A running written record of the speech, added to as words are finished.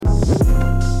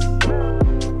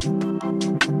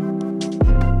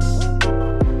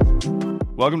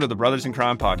Welcome to the Brothers in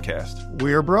Crime podcast.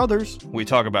 We're brothers. We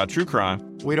talk about true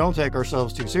crime. We don't take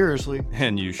ourselves too seriously.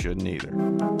 And you shouldn't either.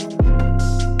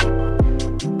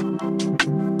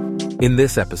 In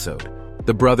this episode,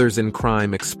 the Brothers in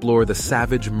Crime explore the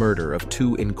savage murder of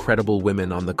two incredible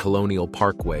women on the Colonial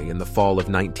Parkway in the fall of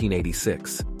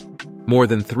 1986. More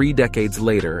than 3 decades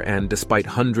later, and despite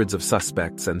hundreds of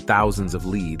suspects and thousands of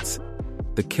leads,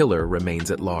 the killer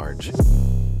remains at large.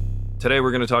 Today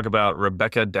we're going to talk about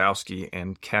Rebecca Dowski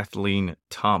and Kathleen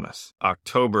Thomas.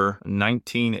 October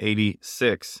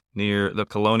 1986, near the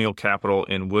colonial capital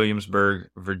in Williamsburg,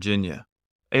 Virginia.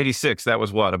 86, that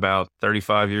was what, about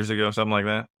 35 years ago, something like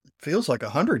that? Feels like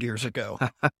 100 years ago.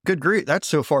 Good grief, that's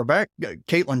so far back.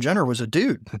 Caitlyn Jenner was a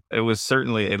dude. It was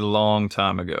certainly a long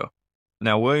time ago.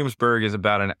 Now, Williamsburg is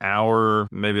about an hour,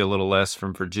 maybe a little less,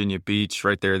 from Virginia Beach,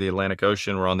 right there, the Atlantic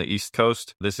Ocean. We're on the East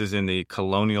Coast. This is in the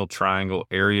Colonial Triangle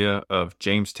area of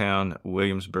Jamestown,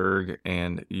 Williamsburg,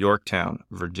 and Yorktown,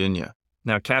 Virginia.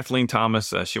 Now, Kathleen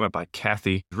Thomas, she went by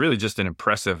Cathy, really just an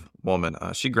impressive woman.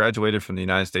 She graduated from the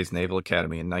United States Naval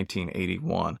Academy in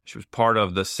 1981. She was part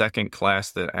of the second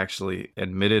class that actually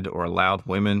admitted or allowed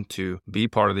women to be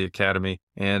part of the academy.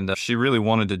 And she really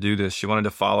wanted to do this. She wanted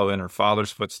to follow in her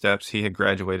father's footsteps. He had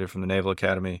graduated from the Naval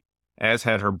Academy, as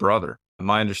had her brother.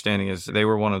 My understanding is they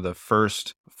were one of the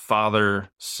first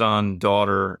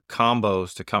father-son-daughter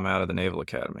combos to come out of the Naval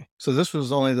Academy. So this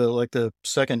was only the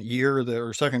second year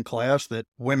or second class that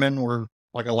women were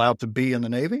allowed to be in the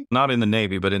Navy? Not in the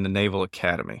Navy, but in the Naval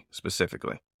Academy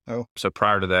specifically. Oh. So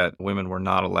prior to that, women were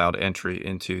not allowed entry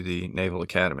into the Naval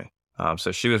Academy.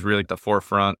 So she was really at the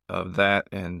forefront of that.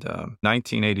 And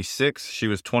 1986, she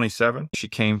was 27. She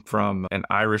came from an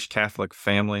Irish Catholic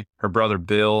family. Her brother,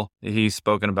 Bill, he's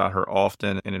spoken about her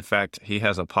often. And in fact, he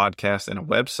has a podcast and a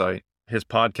website. His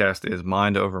podcast is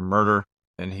Mind Over Murder.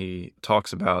 And he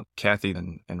talks about Cathy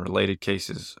and related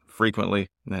cases frequently,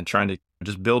 and then trying to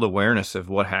just build awareness of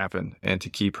what happened and to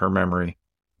keep her memory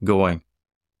going.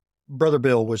 Brother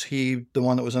Bill, was he the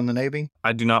one that was in the Navy?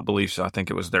 I do not believe so. I think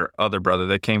it was their other brother.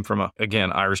 They came from,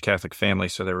 again, Irish Catholic family,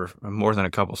 so there were more than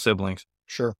a couple siblings.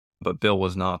 Sure. But Bill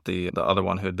was not the other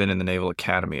one who had been in the Naval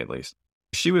Academy, at least.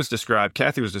 Cathy was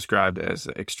described as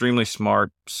extremely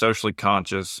smart, socially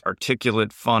conscious,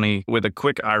 articulate, funny, with a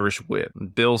quick Irish wit.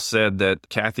 Bill said that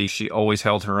Cathy, she always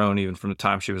held her own even from the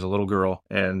time she was a little girl.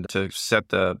 And to set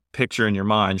the picture in your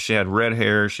mind, she had red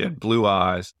hair, she had blue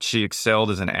eyes. She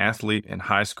excelled as an athlete in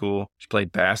high school. She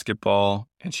played basketball,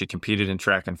 and she competed in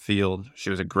track and field.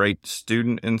 She was a great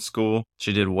student in school.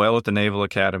 She did well at the Naval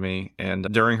Academy, and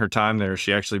during her time there,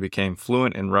 she actually became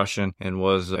fluent in Russian and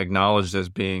was acknowledged as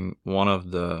being one of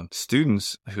the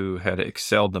students who had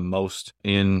excelled the most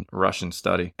in Russian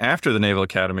study. After the Naval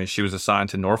Academy, she was assigned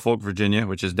to Norfolk, Virginia,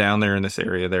 which is down there in this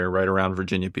area there, right around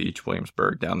Virginia Beach,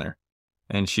 Williamsburg, down there.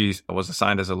 And she was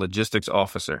assigned as a logistics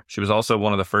officer. She was also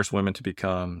one of the first women to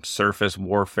become surface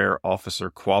warfare officer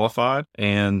qualified.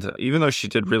 And even though she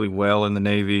did really well in the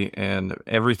Navy, and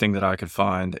everything that I could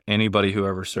find, anybody who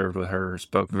ever served with her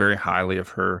spoke very highly of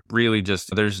her. Really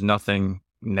just, there's nothing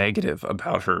negative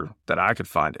about her that I could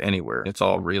find anywhere. It's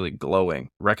all really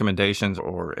glowing recommendations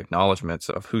or acknowledgments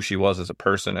of who she was as a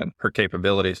person and her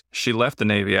capabilities. She left the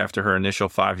Navy after her initial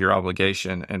 5-year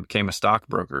obligation and became a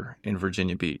stockbroker in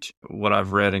Virginia Beach. What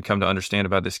I've read and come to understand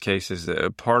about this case is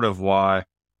that part of why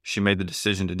she made the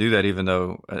decision to do that, even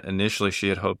though initially she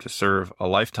had hoped to serve a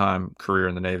lifetime career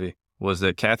in the Navy, was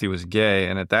that Cathy was gay,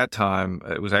 and at that time,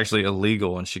 it was actually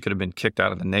illegal, and she could have been kicked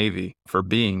out of the Navy for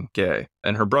being gay.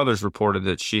 And her brothers reported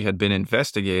that she had been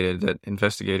investigated, that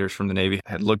investigators from the Navy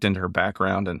had looked into her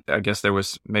background, and I guess there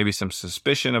was maybe some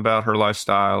suspicion about her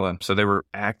lifestyle, and so they were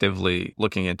actively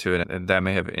looking into it, and that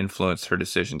may have influenced her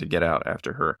decision to get out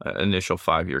after her initial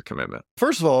 5-year commitment.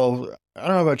 First of all, I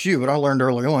don't know about you, but I learned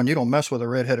early on, you don't mess with a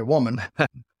redheaded woman.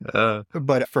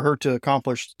 But for her to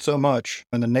accomplish so much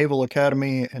in the Naval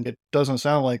Academy, and it doesn't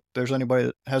sound like there's anybody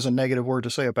that has a negative word to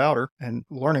say about her, and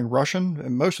learning Russian,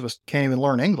 and most of us can't even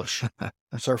learn English.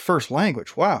 That's our first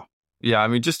language. Wow. Yeah, I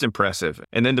mean, just impressive.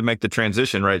 And then to make the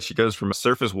transition, right, she goes from a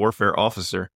surface warfare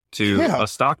officer to a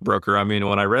stockbroker. I mean,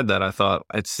 when I read that, I thought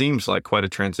it seems like quite a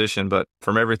transition, but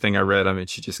from everything I read, I mean,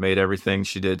 she just made everything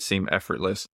she did seem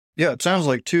effortless. Yeah, it sounds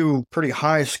like two pretty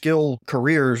high-skill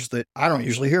careers that I don't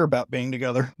usually hear about being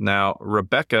together. Now,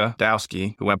 Rebecca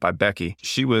Dowski, who went by Becky,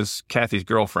 she was Cathy's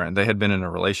girlfriend. They had been in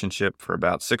a relationship for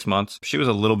about 6 months. She was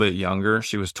a little bit younger.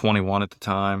 She was 21 at the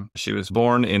time. She was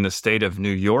born in the state of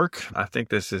New York. I think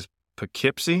this is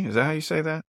Poughkeepsie. Is that how you say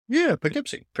that? Yeah,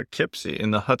 Poughkeepsie. Poughkeepsie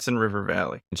in the Hudson River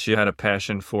Valley. And she had a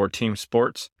passion for team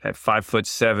sports, at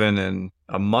 5'7" and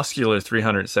a muscular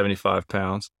 375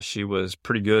 pounds. She was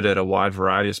pretty good at a wide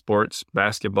variety of sports,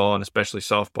 basketball and especially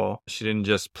softball. She didn't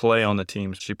just play on the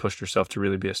teams. She pushed herself to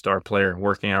really be a star player,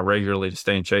 working out regularly to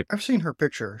stay in shape. I've seen her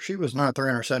picture. She was not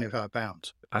 375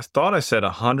 pounds. I thought I said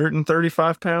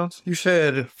 135 pounds. You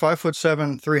said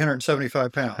 5'7",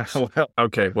 375 pounds. Well,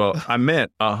 okay. Well, I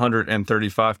meant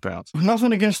 135 pounds.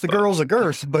 Nothing against the girls of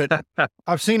girth, but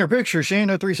I've seen her picture. She ain't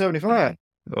no 375.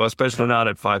 Well, especially not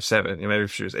at 5'7". Maybe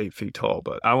if she was 8 feet tall,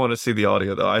 but I want to see the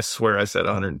audio though. I swear I said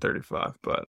 135,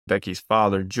 but Becky's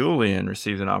father, Julian,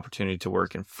 received an opportunity to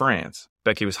work in France.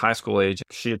 Becky was high school age.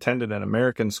 She attended an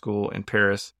American school in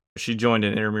Paris. She joined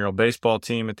an intramural baseball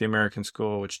team at the American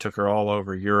school, which took her all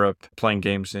over Europe, playing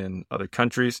games in other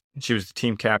countries. She was the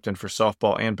team captain for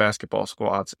softball and basketball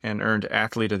squads and earned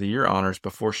Athlete of the Year honors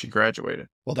before she graduated.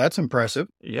 Well, that's impressive.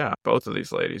 Yeah, both of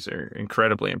these ladies are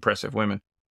incredibly impressive women.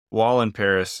 While in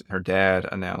Paris, her dad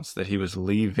announced that he was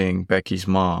leaving Becky's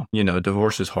mom. You know,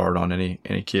 divorce is hard on any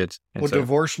kids. And well,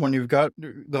 divorce when you've got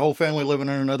the whole family living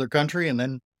in another country and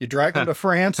then you drag them to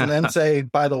France and then say,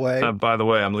 by the way,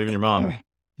 I'm leaving your mom.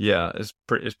 Yeah, it's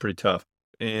pretty tough.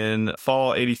 In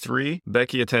fall 83,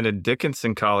 Becky attended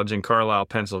Dickinson College in Carlisle,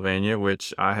 Pennsylvania,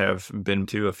 which I have been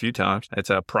to a few times. It's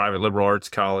a private liberal arts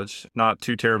college, not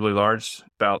too terribly large,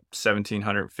 about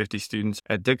 1,750 students.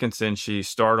 At Dickinson, she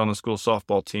starred on the school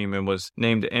softball team and was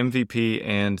named MVP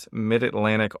and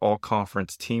Mid-Atlantic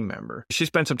All-Conference team member. She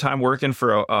spent some time working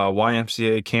for a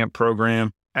YMCA camp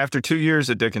program. After 2 years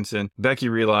at Dickinson, Becky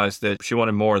realized that she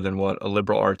wanted more than what a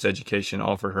liberal arts education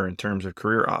offered her in terms of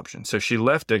career options. So she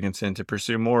left Dickinson to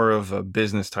pursue more of a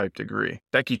business-type degree.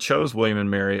 Becky chose William &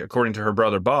 Mary, according to her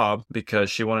brother Bob,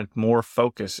 because she wanted more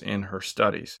focus in her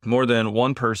studies. More than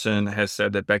one person has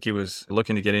said that Becky was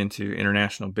looking to get into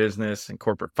international business and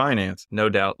corporate finance, no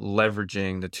doubt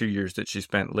leveraging the 2 years that she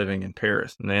spent living in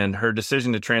Paris. And then her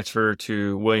decision to transfer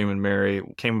to William & Mary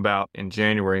came about in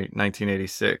January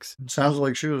 1986. Sounds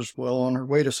like she was well on her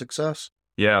way to success.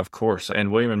 Yeah, of course.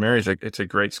 And William & Mary's, it's a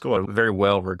great school, a very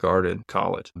well-regarded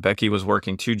college. Becky was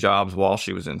working 2 jobs while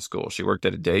she was in school. She worked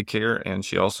at a daycare, and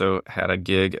she also had a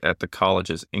gig at the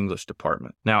college's English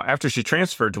department. Now, after she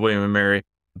transferred to William & Mary,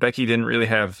 Becky didn't really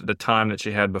have the time that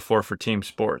she had before for team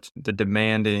sports. The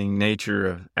demanding nature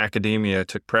of academia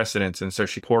took precedence, and so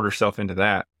she poured herself into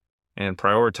that and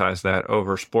prioritize that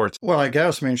over sports. Well, I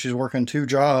guess, she's working 2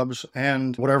 jobs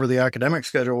and whatever the academic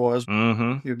schedule was,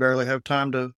 you barely have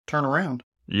time to turn around.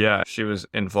 Yeah, she was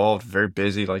involved, very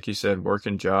busy, like you said,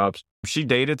 working jobs. She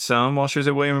dated some while she was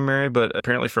at William & Mary, but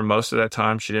apparently for most of that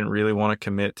time, she didn't really want to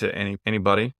commit to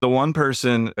anybody. The one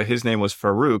person, his name was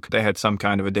Farouk. They had some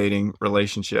kind of a dating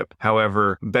relationship.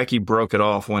 However, Becky broke it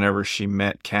off whenever she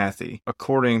met Cathy.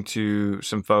 According to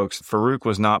some folks, Farouk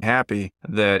was not happy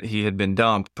that he had been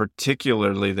dumped,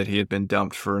 particularly that he had been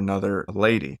dumped for another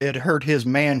lady. It hurt his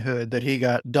manhood that he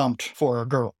got dumped for a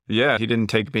girl. Yeah, he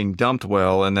didn't take being dumped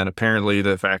well, and then apparently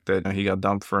the fact that he got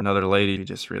dumped for another lady, he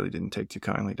just really didn't take too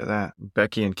kindly to that.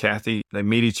 Becky and Cathy, they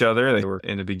meet each other. They were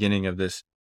in the beginning of this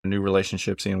new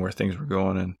relationship, seeing where things were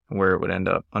going and where it would end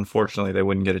up. Unfortunately, they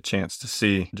wouldn't get a chance to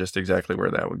see just exactly where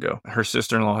that would go. Her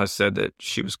sister-in-law has said that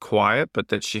she was quiet, but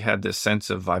that she had this sense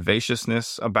of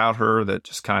vivaciousness about her that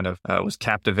just kind of was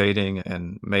captivating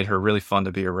and made her really fun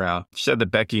to be around. She said that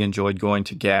Becky enjoyed going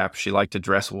to Gap. She liked to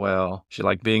dress well. She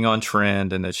liked being on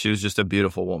trend, and that she was just a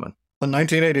beautiful woman. In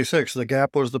 1986, the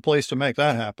Gap was the place to make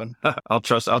that happen. I'll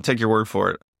take your word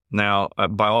for it. Now,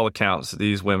 by all accounts,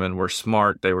 these women were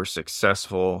smart. They were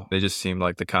successful. They just seemed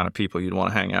like the kind of people you'd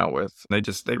want to hang out with.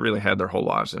 They really had their whole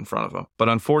lives in front of them. But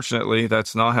unfortunately,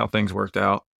 that's not how things worked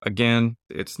out. Again,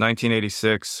 it's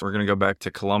 1986. We're going to go back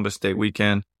to Columbus Day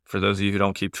weekend. For those of you who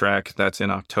don't keep track, that's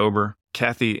in October.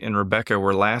 Cathy and Rebecca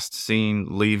were last seen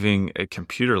leaving a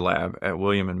computer lab at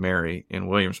William & Mary in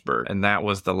Williamsburg, and that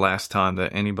was the last time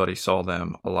that anybody saw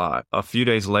them alive. A few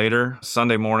days later,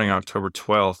 Sunday morning, October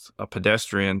 12th, a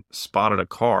pedestrian spotted a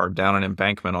car down an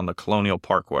embankment on the Colonial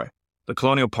Parkway. The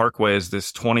Colonial Parkway is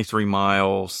this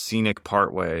 23-mile scenic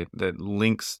parkway that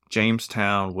links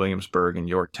Jamestown, Williamsburg, and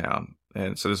Yorktown.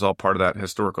 And so this is all part of that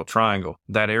historical triangle.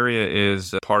 That area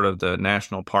is part of the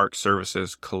National Park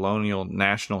Service's Colonial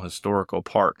National Historical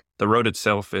Park. The road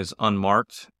itself is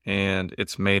unmarked, and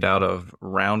it's made out of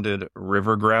rounded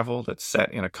river gravel that's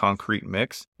set in a concrete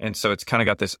mix. And so it's kind of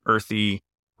got this earthy,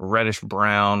 reddish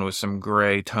brown with some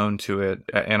gray tone to it.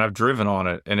 And I've driven on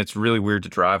it, and it's really weird to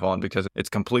drive on because it's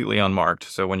completely unmarked.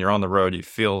 So when you're on the road, you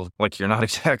feel like you're not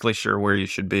exactly sure where you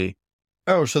should be.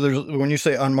 Oh, so when you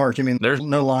say unmarked, you mean there's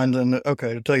no lines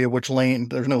to tell you which lane,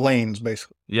 there's no lanes,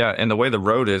 basically. Yeah, and the way the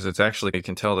road is, you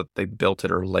can tell that they built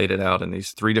it or laid it out in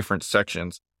these 3 different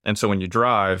sections. And so when you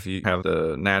drive, you have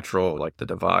the natural, like the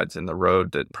divides in the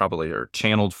road that probably are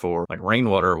channeled for like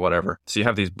rainwater or whatever. So you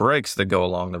have these breaks that go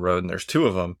along the road, and there's two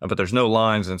of them, but there's no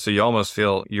lines. And so you almost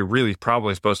feel you're really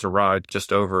probably supposed to ride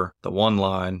just over the one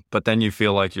line, but then you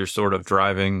feel like you're sort of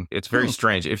driving. It's very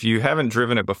strange. If you haven't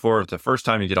driven it before, the first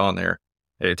time you get on there,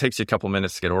 it takes you a couple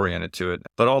minutes to get oriented to it.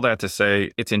 But all that to say,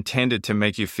 it's intended to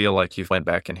make you feel like you went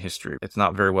back in history. It's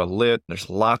not very well lit. There's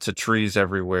lots of trees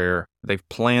everywhere. They've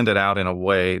planned it out in a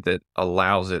way that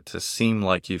allows it to seem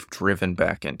like you've driven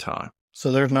back in time. So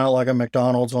there's not like a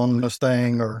McDonald's on this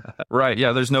thing or... Right.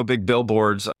 Yeah, there's no big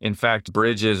billboards. In fact,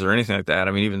 bridges or anything like that,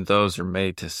 I mean, even those are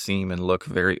made to seem and look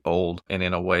very old and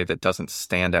in a way that doesn't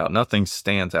stand out. Nothing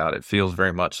stands out. It feels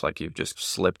very much like you've just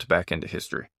slipped back into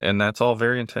history. And that's all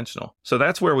very intentional. So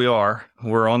that's where we are.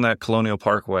 We're on that Colonial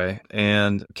Parkway.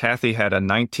 And Cathy had a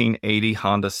 1980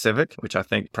 Honda Civic, which I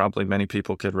think probably many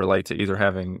people could relate to either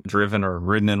having driven or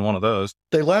ridden in one of those.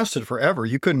 They lasted forever.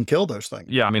 You couldn't kill those things.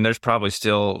 Yeah, I mean, there's probably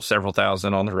still several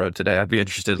thousand on the road today. I'd be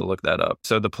interested to look that up.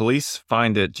 So the police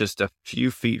find it just a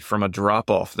few feet from a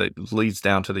drop-off that leads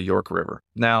down to the York River.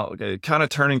 Now, kind of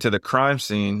turning to the crime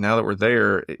scene, now that we're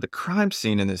there, the crime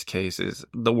scene in this case is,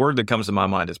 the word that comes to my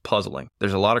mind is puzzling.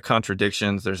 There's a lot of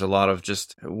contradictions. There's a lot of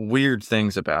just weird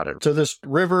things about it. So this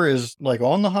river is like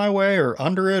on the highway or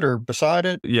under it or beside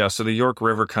it? Yeah, so the York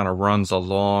River kind of runs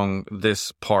along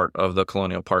this part of the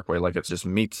Colonial Parkway, like it just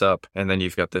meets up, and then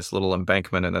you've got this little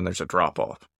embankment, and then there's a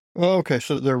drop-off. Oh, okay,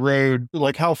 so the road,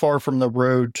 like how far from the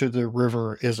road to the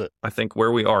river is it? I think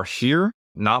where we are here,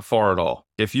 not far at all.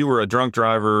 If you were a drunk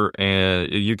driver and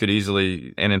you could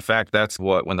easily, and in fact, that's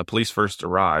what, when the police first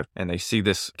arrived and they see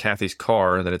this Cathy's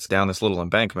car, that it's down this little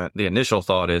embankment, the initial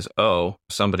thought is, oh,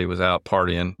 somebody was out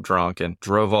partying drunk and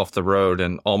drove off the road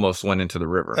and almost went into the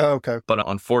river. Oh, okay. But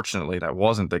unfortunately, that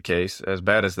wasn't the case. As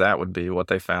bad as that would be, what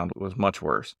they found was much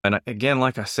worse. And again,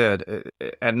 like I said,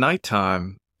 at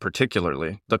nighttime,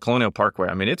 particularly the Colonial Parkway,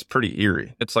 I mean, it's pretty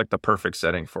eerie. It's like the perfect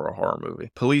setting for a horror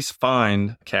movie. Police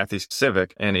find Cathy's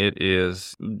Civic, and it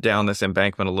is down this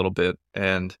embankment a little bit,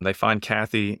 and they find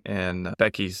Cathy and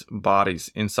Becky's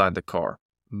bodies inside the car.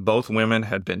 Both women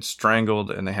had been strangled,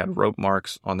 and they had rope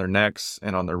marks on their necks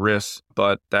and on their wrists,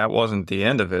 but that wasn't the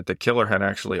end of it. The killer had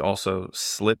actually also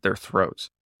slit their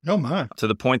throats. Oh, my. To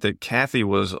the point that Cathy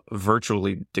was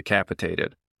virtually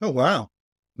decapitated. Oh, wow.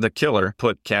 The killer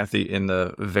put Cathy in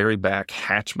the very back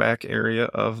hatchback area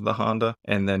of the Honda,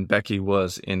 and then Becky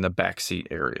was in the backseat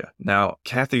area. Now,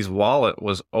 Cathy's wallet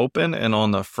was open and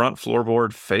on the front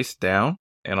floorboard face down,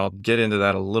 and I'll get into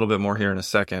that a little bit more here in a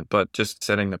second, but just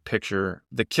setting the picture,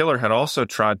 the killer had also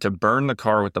tried to burn the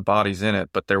car with the bodies in it,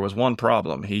 but there was one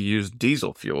problem. He used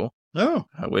diesel fuel,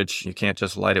 which you can't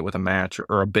just light it with a match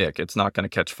or a Bic. It's not going to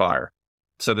catch fire.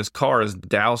 So this car is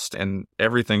doused and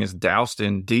everything is doused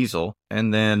in diesel.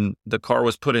 And then the car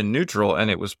was put in neutral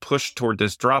and it was pushed toward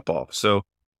this drop off. So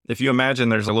if you imagine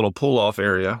there's a little pull off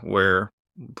area where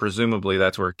presumably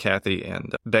that's where Cathy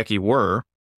and Becky were.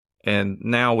 And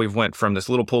now we've went from this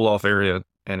little pull off area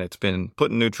and it's been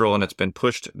put in neutral and it's been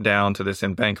pushed down to this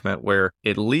embankment where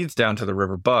it leads down to the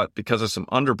river. But because of some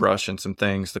underbrush and some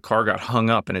things, the car got hung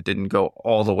up and it didn't go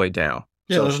all the way down.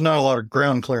 Yeah, so there's not a lot of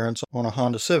ground clearance on a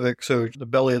Honda Civic, so the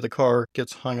belly of the car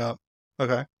gets hung up.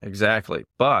 Okay. Exactly.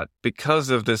 But because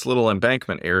of this little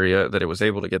embankment area that it was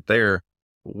able to get there,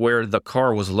 where the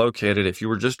car was located, if you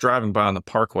were just driving by on the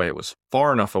parkway, it was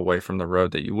far enough away from the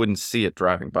road that you wouldn't see it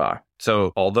driving by.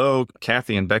 So although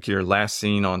Cathy and Becky are last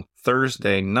seen on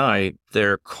Thursday night,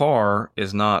 their car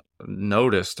is not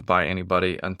noticed by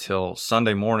anybody until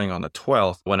Sunday morning on the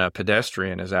 12th, when a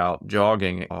pedestrian is out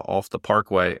jogging off the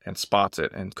parkway and spots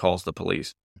it and calls the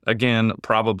police. Again,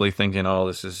 probably thinking, oh,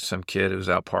 this is some kid who's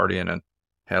out partying and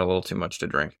had a little too much to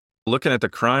drink. Looking at the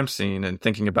crime scene and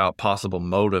thinking about possible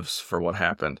motives for what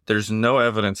happened, there's no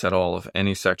evidence at all of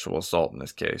any sexual assault in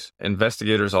this case.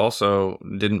 Investigators also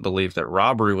didn't believe that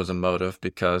robbery was a motive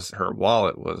because her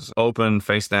wallet was open,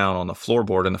 face down on the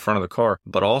floorboard in the front of the car,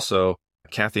 but also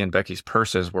Cathy and Becky's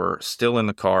purses were still in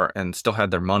the car and still had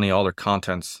their money, all their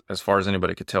contents, as far as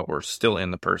anybody could tell, were still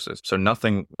in the purses. So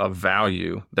nothing of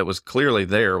value that was clearly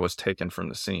there was taken from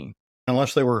the scene.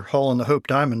 Unless they were hauling the Hope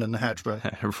Diamond in the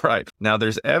hatchback. Right. Now,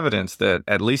 there's evidence that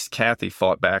at least Cathy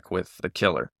fought back with the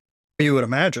killer. You would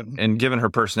imagine. And given her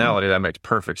personality, that makes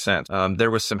perfect sense.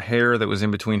 There was some hair that was in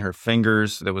between her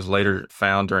fingers that was later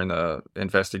found during the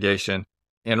investigation.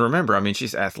 And remember, I mean,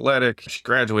 she's athletic. She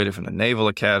graduated from the Naval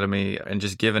Academy, and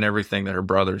just given everything that her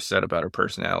brother said about her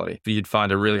personality, you'd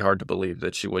find it really hard to believe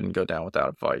that she wouldn't go down without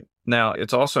a fight. Now,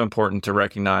 it's also important to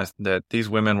recognize that these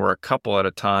women were a couple at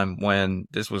a time when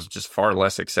this was just far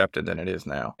less accepted than it is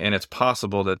now. And it's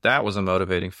possible that that was a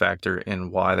motivating factor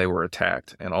in why they were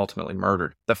attacked and ultimately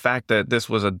murdered. The fact that this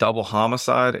was a double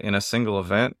homicide in a single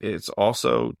event, it's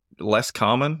also less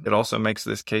common. It also makes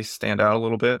this case stand out a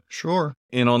little bit. Sure.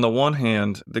 And on the one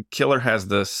hand, the killer has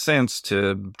the sense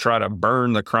to try to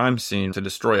burn the crime scene to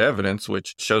destroy evidence,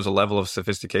 which shows a level of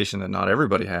sophistication that not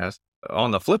everybody has.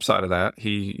 On the flip side of that,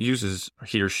 he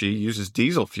or she uses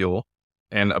diesel fuel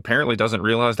and apparently doesn't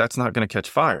realize that's not going to catch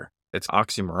fire. It's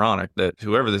oxymoronic that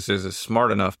whoever this is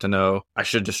smart enough to know I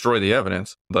should destroy the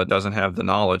evidence, but doesn't have the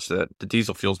knowledge that the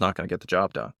diesel fuel's not going to get the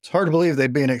job done. It's hard to believe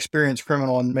they'd be an experienced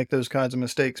criminal and make those kinds of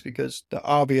mistakes, because the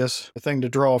obvious thing to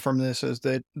draw from this is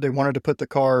that they wanted to put the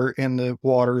car in the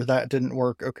water. That didn't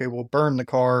work. Okay, we'll burn the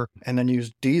car and then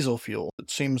use diesel fuel. It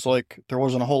seems like there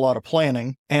wasn't a whole lot of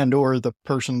planning, and or the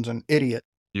person's an idiot.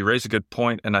 You raise a good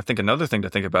point, and I think another thing to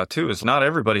think about too is not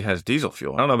everybody has diesel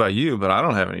fuel. I don't know about you, but I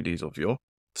don't have any diesel fuel.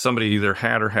 Somebody either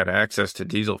had or had access to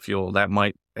diesel fuel, that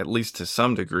might, at least to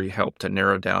some degree, help to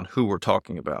narrow down who we're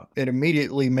talking about. It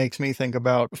immediately makes me think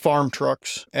about farm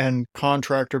trucks and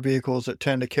contractor vehicles that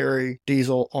tend to carry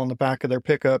diesel on the back of their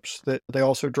pickups that they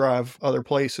also drive other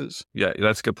places. Yeah,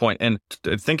 that's a good point. And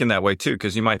thinking that way too,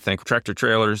 because you might think tractor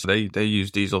trailers, they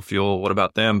use diesel fuel. What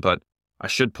about them? But I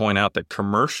should point out that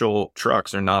commercial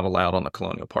trucks are not allowed on the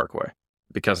Colonial Parkway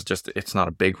because it's not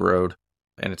a big road.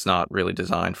 And it's not really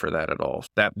designed for that at all.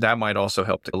 That might also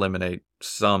help to eliminate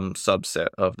some subset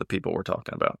of the people we're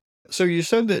talking about. So you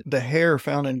said that the hair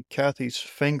found in Cathy's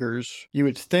fingers, you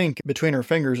would think between her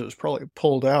fingers it was probably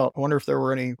pulled out. I wonder if there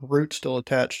were any roots still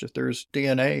attached, if there's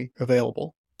DNA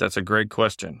available. That's a great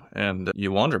question, and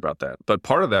you wonder about that. But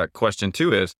part of that question,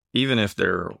 too, is even if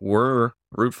there were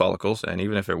root follicles, and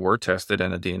even if it were tested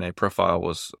and a DNA profile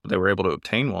they were able to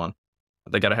obtain one,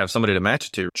 they got to have somebody to match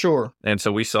it to. Sure. And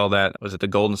so we saw that, was it the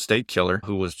Golden State Killer,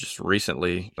 who was just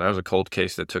recently, that was a cold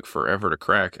case that took forever to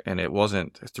crack. And it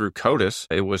wasn't through CODIS,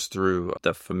 it was through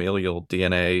the familial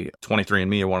DNA,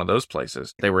 23andMe or one of those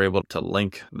places. They were able to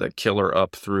link the killer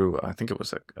up through, I think it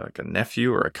was like a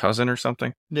nephew or a cousin or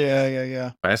something.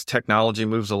 Yeah. As technology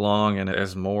moves along and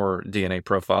as more DNA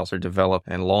profiles are developed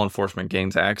and law enforcement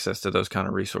gains access to those kind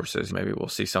of resources, maybe we'll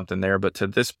see something there. But to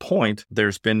this point,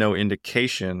 there's been no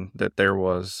indication that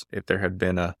if there had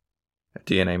been a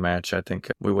DNA match, I think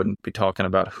we wouldn't be talking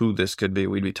about who this could be.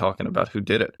 We'd be talking about who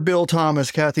did it. Bill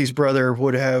Thomas, Cathy's brother,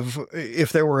 would have,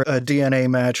 if there were a DNA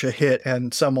match, a hit,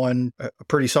 and someone, a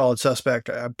pretty solid suspect,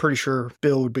 I'm pretty sure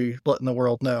Bill would be letting the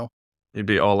world know. It'd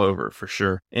be all over for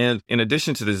sure. And in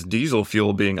addition to this diesel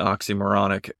fuel being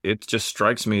oxymoronic, it just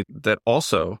strikes me that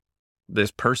also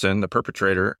this person, the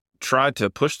perpetrator, tried to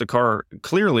push the car.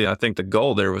 Clearly, I think the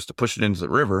goal there was to push it into the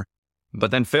river, but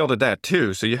then failed at that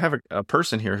too. So you have a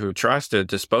person here who tries to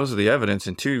dispose of the evidence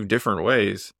in two different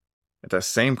ways at the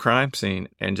same crime scene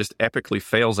and just epically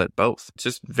fails at both. It's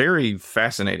just very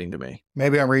fascinating to me.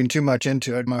 Maybe I'm reading too much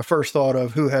into it. My first thought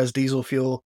of who has diesel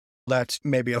fuel, that's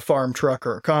maybe a farm truck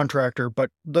or a contractor, but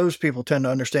those people tend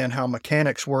to understand how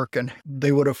mechanics work, and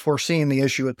they would have foreseen the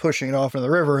issue with pushing it off in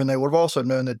the river, and they would have also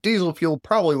known that diesel fuel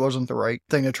probably wasn't the right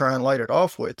thing to try and light it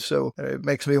off with. So it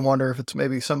makes me wonder if it's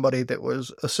maybe somebody that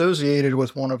was associated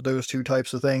with one of those two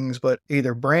types of things, but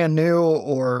either brand new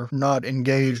or not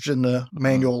engaged in the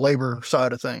manual labor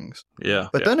side of things. Yeah.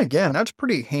 But then again, that's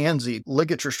pretty handsy.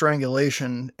 Ligature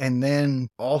strangulation and then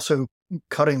also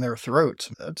cutting their throats.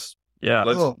 Yeah,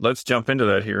 let's jump into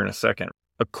that here in a second.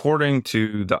 According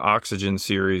to the Oxygen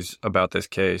series about this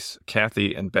case,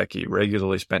 Cathy and Becky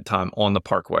regularly spent time on the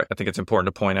Parkway. I think it's important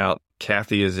to point out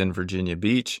Cathy is in Virginia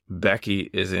Beach,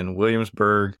 Becky is in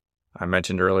Williamsburg. I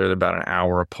mentioned earlier they're about an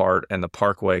hour apart, and the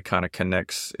Parkway kind of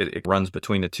connects, it runs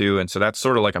between the two, and so that's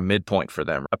sort of like a midpoint for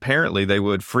them. Apparently, they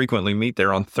would frequently meet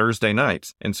there on Thursday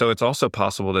nights, and so it's also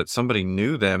possible that somebody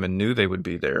knew them and knew they would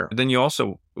be there. Then you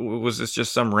also, was this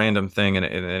just some random thing and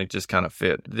it just kind of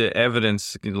fit? The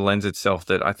evidence lends itself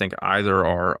that I think either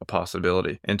are a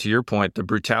possibility. And to your point, the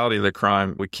brutality of the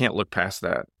crime, we can't look past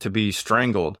that. To be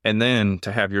strangled and then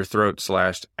to have your throat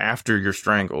slashed after you're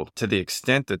strangled, to the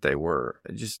extent that they were,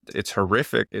 it's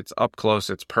horrific. It's up close.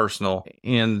 It's personal.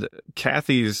 And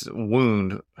Cathy's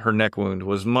wound, her neck wound,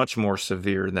 was much more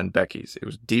severe than Becky's. It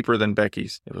was deeper than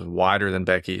Becky's. It was wider than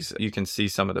Becky's. You can see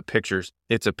some of the pictures.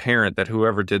 It's apparent that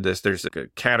whoever did this, there's a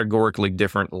categorically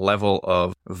different level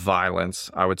of violence,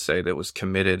 I would say, that was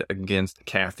committed against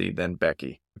Cathy than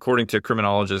Becky. According to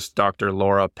criminologist Dr.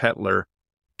 Laura Petler,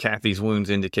 Cathy's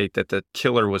wounds indicate that the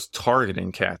killer was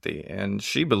targeting Cathy, and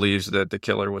she believes that the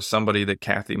killer was somebody that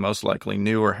Cathy most likely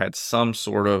knew or had some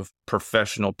sort of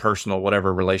professional, personal,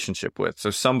 whatever relationship with.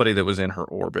 So somebody that was in her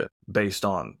orbit based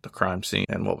on the crime scene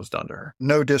and what was done to her.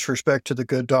 No disrespect to the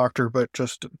good doctor, but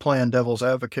just playing devil's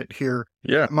advocate here.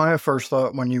 Yeah. My first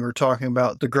thought when you were talking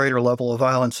about the greater level of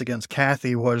violence against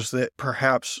Cathy was that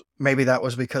perhaps maybe that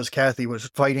was because Cathy was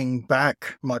fighting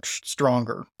back much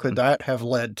stronger. Could that have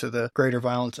led to the greater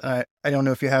violence? I don't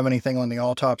know if you have anything on the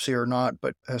autopsy or not,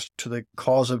 but as to the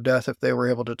cause of death, if they were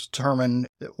able to determine,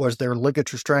 was there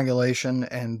ligature strangulation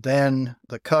and then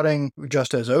the cutting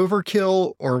just as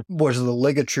overkill, or was the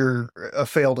ligature a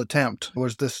failed attempt?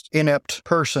 Was this inept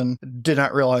person did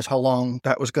not realize how long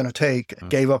that was going to take,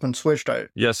 gave up and switched?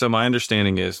 Yeah, so my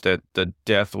understanding is that the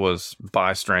death was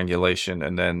by strangulation,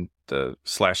 and then the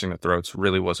slashing the throats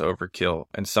really was overkill.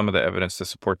 And some of the evidence to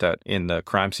support that in the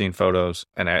crime scene photos,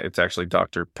 and it's actually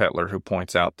Dr. Petler who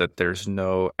points out that there's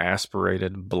no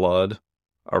aspirated blood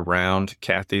around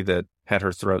Cathy that had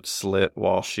her throat slit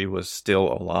while she was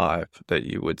still alive, that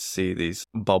you would see these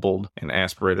bubbled and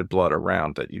aspirated blood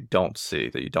around that you don't see,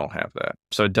 that you don't have that.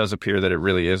 So it does appear that it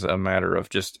really is a matter of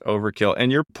just overkill.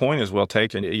 And your point is well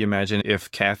taken. You imagine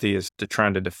if Cathy is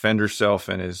trying to defend herself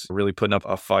and is really putting up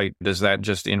a fight, does that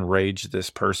just enrage this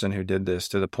person who did this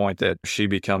to the point that she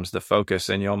becomes the focus?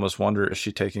 And you almost wonder, is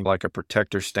she taking like a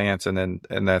protector stance? And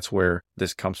that's where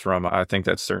this comes from. I think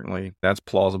that's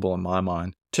plausible in my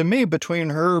mind. To me, between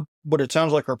her, what it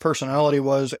sounds like her personality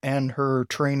was, and her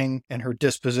training and her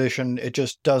disposition, it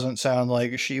just doesn't sound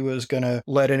like she was going to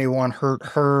let anyone hurt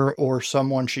her or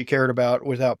someone she cared about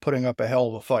without putting up a hell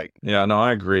of a fight. Yeah, no,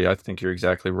 I agree. I think you're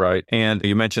exactly right. And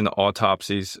you mentioned the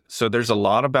autopsies. So there's a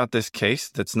lot about this case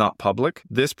that's not public.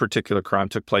 This particular crime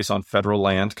took place on federal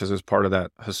land because it was part of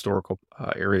that historical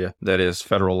area that is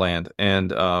federal land.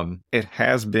 And it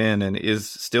has been and is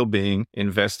still being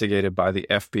investigated by the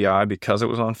FBI because it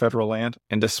was on federal land.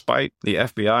 And despite the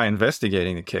FBI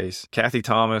investigating the case, Cathy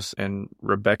Thomas and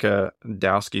Rebecca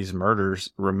Dowski's murders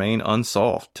remain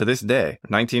unsolved to this day,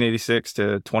 1986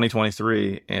 to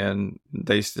 2023, and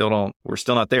we're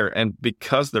still not there. And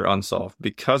because they're unsolved,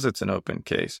 because it's an open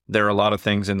case, there are a lot of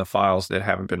things in the files that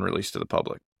haven't been released to the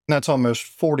public. That's almost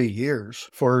 40 years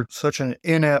for such an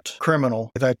inept criminal.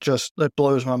 That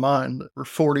blows my mind. For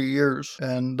 40 years,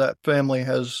 and that family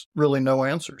has really no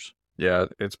answers. Yeah,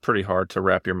 it's pretty hard to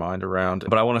wrap your mind around.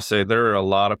 But I want to say there are a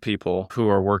lot of people who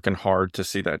are working hard to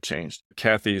see that changed.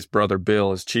 Cathy's brother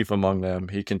Bill is chief among them.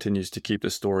 He continues to keep the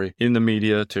story in the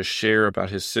media, to share about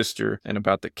his sister and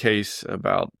about the case,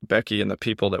 about Becky and the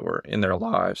people that were in their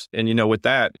lives. And, with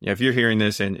that, if you're hearing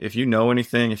this and if you know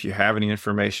anything, if you have any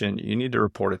information, you need to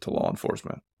report it to law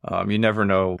enforcement. You never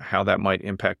know how that might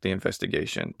impact the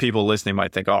investigation. People listening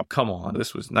might think, oh, come on,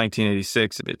 this was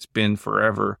 1986. It's been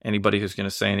forever. Anybody who's going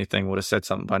to say anything would have said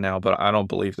something by now, but I don't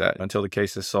believe that until the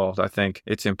case is solved. I think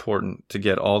it's important to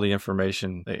get all the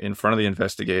information in front of the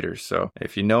investigators. So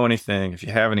if you know anything, if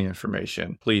you have any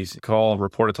information, please call and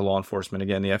report it to law enforcement.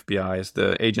 Again, the FBI is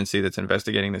the agency that's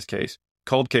investigating this case.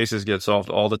 Cold cases get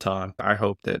solved all the time. I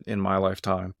hope that in my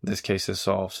lifetime, this case is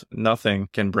solved. Nothing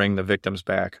can bring the victims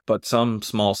back, but some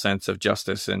small sense of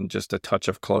justice and just a touch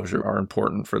of closure are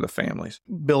important for the families.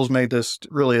 Bill's made this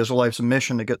really his life's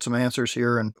mission to get some answers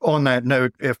here. And on that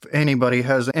note, if anybody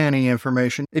has any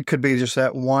information, it could be just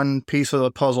that one piece of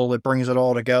the puzzle that brings it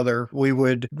all together. We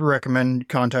would recommend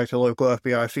contact the local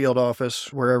FBI field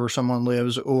office wherever someone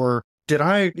lives, or did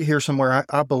I hear somewhere,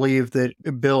 I believe that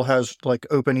Bill has like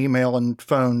open email and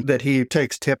phone, that he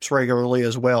takes tips regularly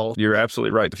as well. You're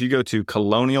absolutely right. If you go to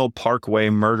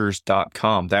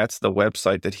colonialparkwaymurders.com, that's the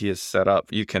website that he has set up.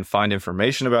 You can find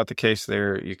information about the case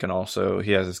there. You can also,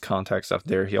 he has his contact stuff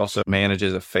there. He also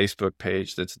manages a Facebook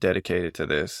page that's dedicated to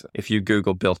this. If you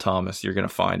Google Bill Thomas, you're going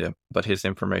to find him, but his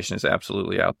information is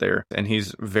absolutely out there. And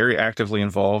he's very actively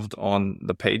involved on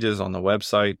the pages on the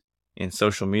website, in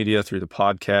social media, through the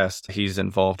podcast. He's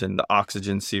involved in the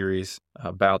Oxygen series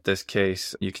about this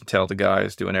case. You can tell the guy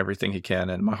is doing everything he can,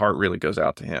 and my heart really goes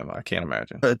out to him. I can't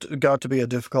imagine. It got to be a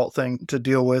difficult thing to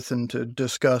deal with and to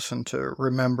discuss and to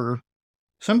remember.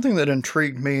 Something that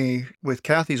intrigued me with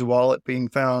Cathy's wallet being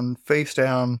found face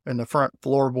down in the front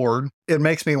floorboard, it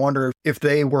makes me wonder if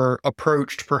they were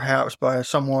approached perhaps by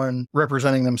someone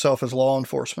representing themselves as law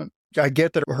enforcement. I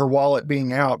get that her wallet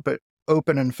being out, but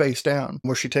open and face down.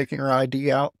 Was she taking her ID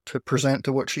out to present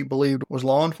to what she believed was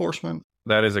law enforcement?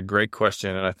 That is a great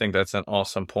question, and I think that's an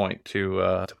awesome point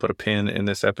to put a pin in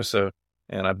this episode.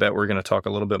 And I bet we're going to talk a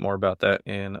little bit more about that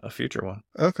in a future one.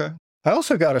 Okay. I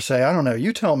also got to say, I don't know,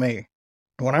 you tell me,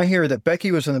 When I hear that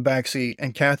Becky was in the backseat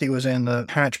and Cathy was in the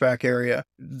hatchback area,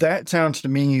 that sounds to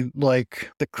me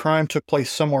like the crime took place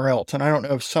somewhere else. And I don't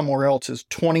know if somewhere else is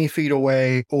 20 feet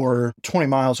away or 20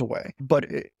 miles away, but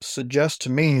it suggests to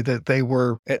me that they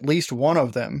were, at least one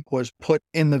of them was put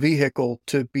in the vehicle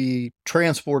to be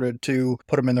transported to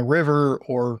put them in the river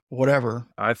or whatever.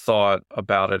 I thought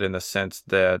about it in the sense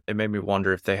that it made me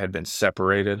wonder if they had been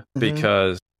separated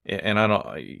because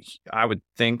I would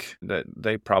think that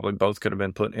they probably both could have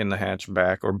been put in the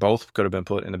hatchback or both could have been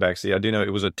put in the backseat. I do know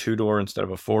it was a 2-door instead of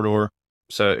a 4-door.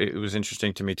 So it was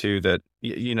interesting to me too that,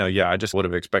 I just would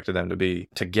have expected them to be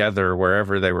together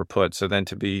wherever they were put. So then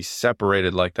to be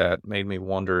separated like that made me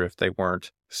wonder if they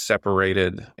weren't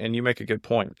separated. And you make a good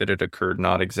point that it occurred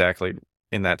not exactly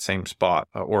in that same spot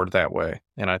or that way.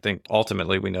 And I think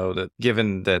ultimately we know that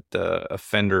given that the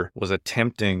offender was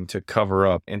attempting to cover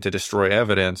up and to destroy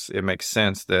evidence, it makes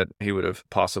sense that he would have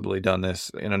possibly done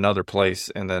this in another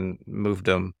place and then moved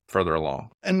them further along.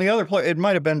 And the other place, it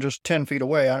might have been just 10 feet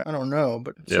away. I don't know,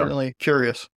 but certainly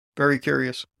curious. Very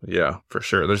curious. Yeah, for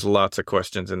sure. There's lots of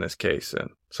questions in this case. And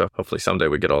so hopefully someday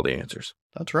we get all the answers.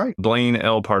 That's right. Blaine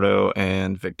L. Pardo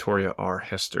and Victoria R.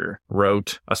 Hester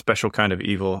wrote A Special Kind of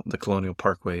Evil, The Colonial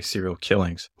Parkway Serial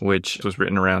Killings, which was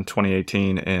written around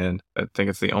 2018. And I think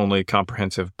it's the only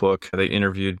comprehensive book. They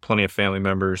interviewed plenty of family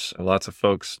members, lots of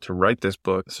folks to write this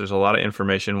book. So there's a lot of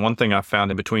information. One thing I found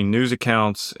in between news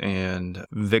accounts and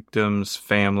victims,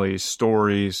 families,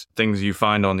 stories, things you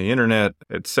find on the internet,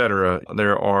 etc.,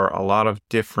 there are a lot of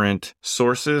different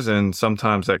sources. And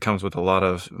sometimes that comes with a lot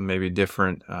of maybe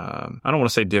different, I don't want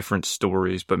to say different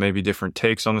stories, but maybe different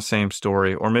takes on the same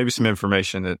story, or maybe some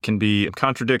information that can be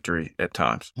contradictory at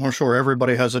times. Well, sure,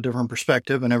 everybody has a different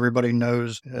perspective and everybody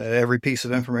knows every piece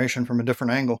of information from a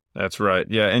different angle. That's right.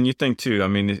 Yeah. And you think too, I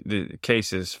mean, the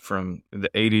cases from the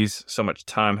 80s, so much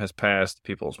time has passed,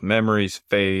 people's memories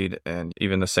fade, and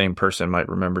even the same person might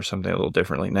remember something a little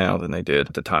differently now than they did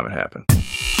at the time it happened.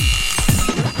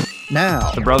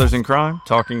 Now, the brothers in crime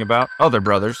talking about other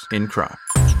brothers in crime.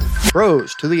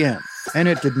 Rose to the end, and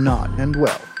it did not end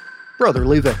well.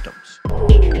 Brotherly victims.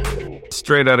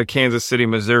 Straight out of Kansas City,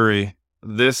 Missouri,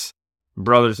 this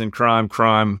brothers in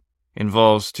crime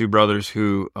involves two brothers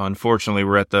who unfortunately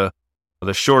were at the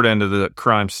short end of the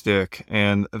crime stick.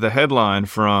 And the headline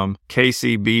from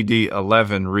KCBD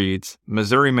 11 reads,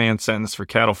 Missouri man sentenced for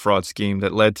cattle fraud scheme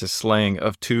that led to slaying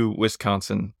of 2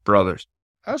 Wisconsin brothers.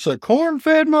 That's a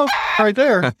corn-fed motherfucker right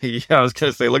there. Yeah, I was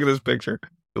going to say, look at this picture.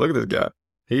 Look at this guy.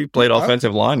 He played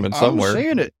offensive lineman somewhere. I'm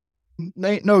seeing it.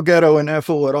 Ain't no ghetto in that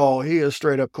fool at all. He is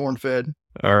straight up corn-fed.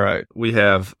 All right. We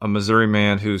have a Missouri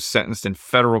man who's sentenced in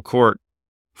federal court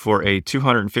for a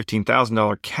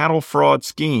 $215,000 cattle fraud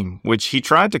scheme, which he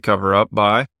tried to cover up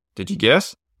by, did you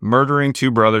guess? Murdering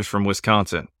 2 brothers from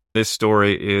Wisconsin. This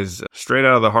story is straight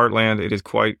out of the heartland. It is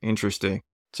quite interesting.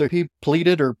 So he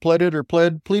pleaded or pleaded or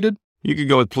pleaded? You could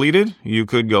go with pleaded. You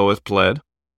could go with pled.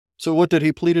 So what did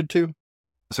he pleaded to?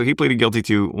 So he pleaded guilty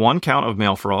to 1 count of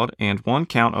mail fraud and 1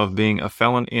 count of being a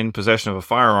felon in possession of a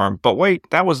firearm. But wait,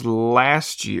 that was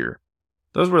last year.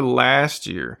 Those were last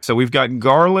year. So we've got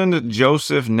Garland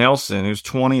Joseph Nelson, who's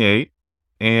 28,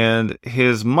 and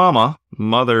his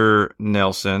Mother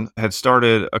Nelson, had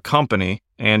started a company,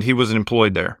 and he wasn't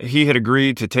employed there. He had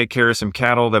agreed to take care of some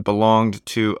cattle that belonged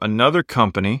to another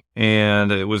company,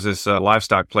 and it was this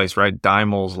livestock place, right?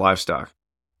 Dimel's Livestock.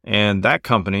 And that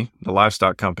company, the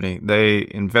livestock company, they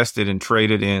invested and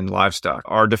traded in livestock.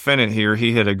 Our defendant here,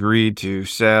 he had agreed to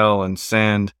sell and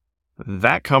send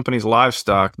that company's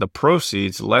livestock, the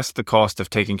proceeds, less the cost of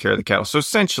taking care of the cattle. So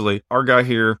essentially, our guy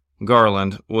here,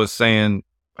 Garland, was saying,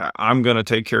 I'm going to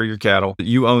take care of your cattle.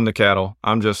 You own the cattle.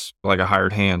 I'm just like a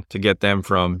hired hand to get them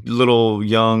from little,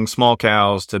 young, small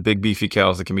cows to big, beefy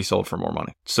cows that can be sold for more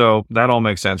money. So that all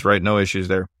makes sense, right? No issues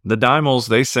there. The Dimels,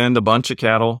 they send a bunch of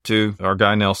cattle to our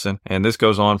guy Nelson, and this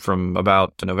goes on from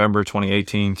about November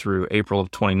 2018 through April of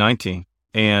 2019.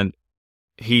 And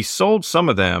he sold some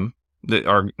of them,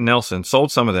 Nelson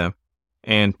sold some of them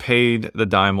and paid the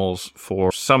Dimels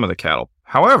for some of the cattle.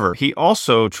 However, he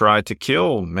also tried to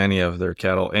kill many of their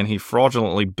cattle, and he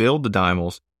fraudulently billed the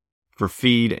Dimels for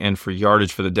feed and for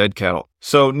yardage for the dead cattle.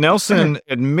 So Nelson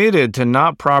admitted to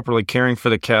not properly caring for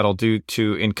the cattle due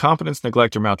to incompetence,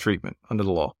 neglect, or maltreatment under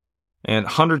the law. And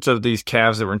hundreds of these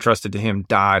calves that were entrusted to him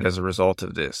died as a result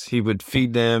of this. He would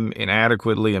feed them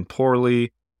inadequately and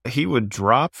poorly. He would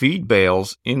drop feed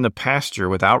bales in the pasture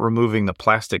without removing the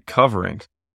plastic coverings.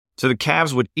 So the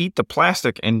calves would eat the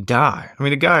plastic and die. I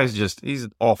mean, the guy is he's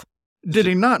awful. Did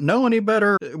he not know any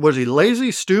better? Was he lazy,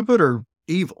 stupid, or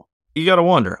evil? You got to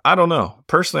wonder. I don't know.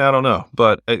 Personally, I don't know.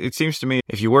 But it seems to me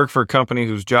if you work for a company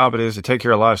whose job it is to take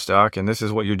care of livestock and this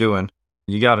is what you're doing,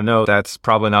 you got to know that's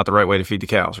probably not the right way to feed the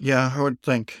cows. Yeah, I would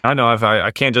think. I know if I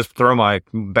can't just throw my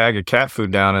bag of cat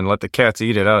food down and let the cats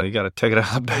eat it out. You got to take it out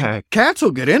of the bag. Cats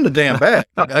will get in the damn bag.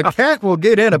 A cat will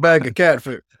get in a bag of cat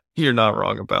food. You're not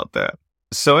wrong about that.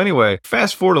 So anyway,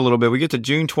 fast forward a little bit. We get to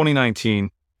June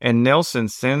 2019, and Nelson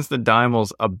sends the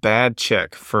Dimels a bad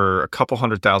check for a couple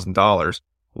 $100,000,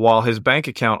 while his bank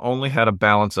account only had a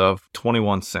balance of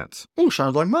 21 cents. Oh,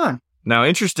 sounds like mine. Now,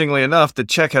 interestingly enough, the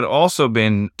check had also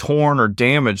been torn or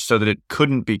damaged so that it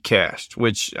couldn't be cashed,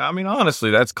 which, I mean,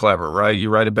 honestly, that's clever, right? You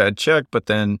write a bad check, but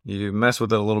then you mess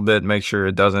with it a little bit, make sure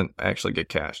it doesn't actually get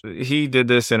cashed. He did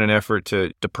this in an effort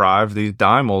to deprive these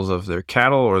Dimels of their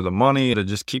cattle or the money to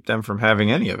just keep them from having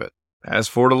any of it.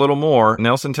 Fast forward a little more,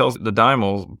 Nelson tells the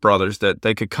Dimel brothers that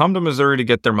they could come to Missouri to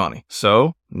get their money.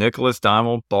 So Nicholas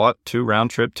Dimel bought 2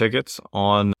 round-trip tickets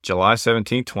on July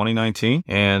 17, 2019,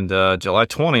 and July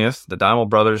 20th, the Dimel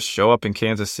brothers show up in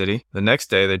Kansas City. The next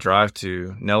day, they drive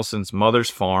to Nelson's mother's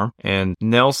farm, and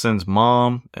Nelson's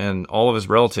mom and all of his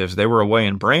relatives, they were away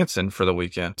in Branson for the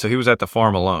weekend, so he was at the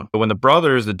farm alone. But when the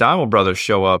Dimel brothers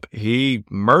show up, he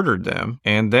murdered them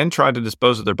and then tried to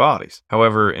dispose of their bodies.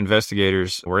 However,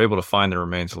 investigators were able to find the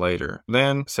remains later.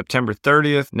 Then, September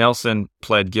 30th, Nelson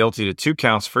pled guilty to 2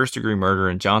 counts first-degree murder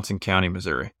in Johnson County,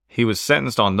 Missouri. He was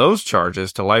sentenced on those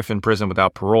charges to life in prison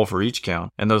without parole for each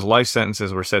count, and those life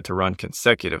sentences were set to run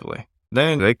consecutively.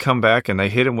 Then they come back and they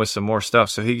hit him with some more stuff.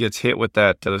 So he gets hit with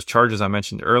those charges I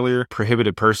mentioned earlier,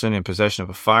 prohibited person in possession of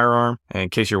a firearm. And in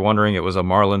case you're wondering, it was a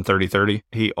Marlin 30-30.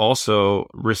 He also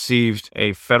received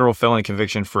a federal felony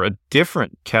conviction for a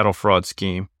different cattle fraud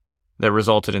scheme that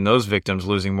resulted in those victims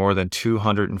losing more than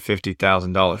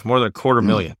 $250,000, more than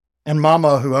 $250,000. And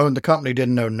Mama, who owned the company,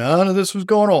 didn't know none of this was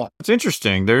going on. It's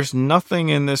interesting. There's nothing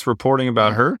in this reporting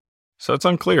about her. So it's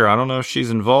unclear. I don't know if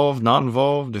she's involved, not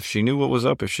involved, if she knew what was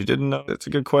up, if she didn't know. It's a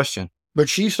good question. But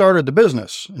she started the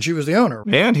business, and she was the owner.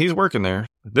 And he's working there.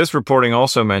 This reporting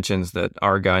also mentions that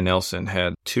our guy Nelson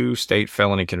had 2 state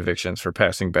felony convictions for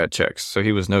passing bad checks. So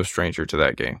he was no stranger to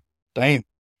that game. Damn.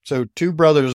 So 2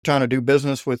 brothers trying to do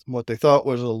business with what they thought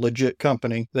was a legit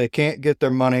company. They can't get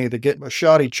their money. They get a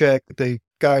shoddy check. The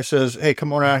guy says, hey,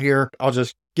 come on out here. I'll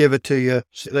just give it to you.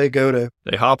 So they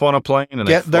hop on a plane and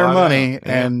get they their money, out,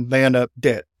 and they end up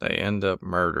dead. They end up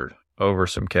murdered over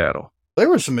some cattle. They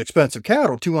were some expensive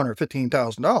cattle,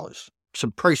 $215,000.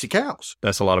 Some pricey cows.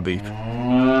 That's a lot of beef.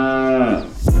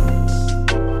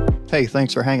 Hey,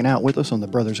 thanks for hanging out with us on the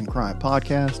Brothers in Crime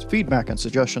podcast. Feedback and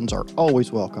suggestions are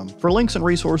always welcome. For links and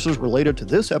resources related to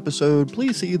this episode,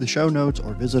 please see the show notes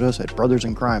or visit us at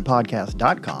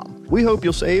brothersincrimepodcast.com. We hope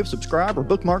you'll save, subscribe, or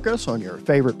bookmark us on your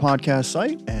favorite podcast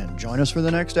site and join us for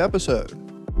the next episode.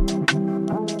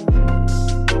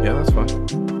 Yeah, that's fine.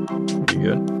 You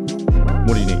good?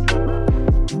 What do you need?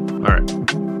 All right.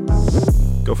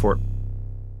 Go for it.